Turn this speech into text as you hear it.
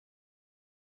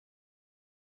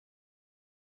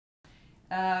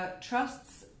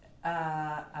Trusts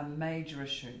are a major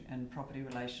issue in property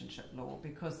relationship law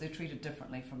because they're treated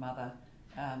differently from other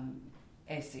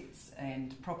assets,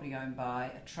 and property owned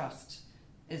by a trust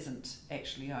isn't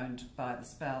actually owned by the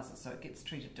spouses, so it gets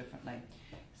treated differently.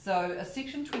 So a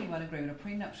Section 21 agreement, a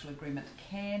prenuptial agreement,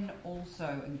 can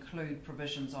also include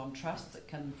provisions on trusts. It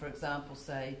can, for example,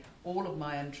 say all of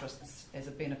my interests as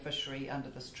a beneficiary under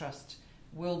this trust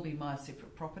will be my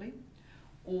separate property.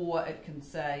 Or it can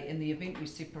say, in the event we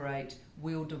separate,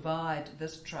 we'll divide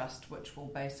this trust, which will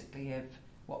basically have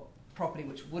what property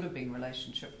which would have been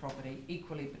relationship property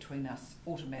equally between us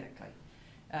automatically.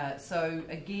 So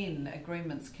again,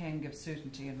 agreements can give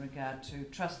certainty in regard to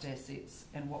trust assets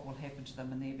and what will happen to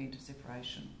them in the event of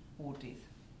separation or death.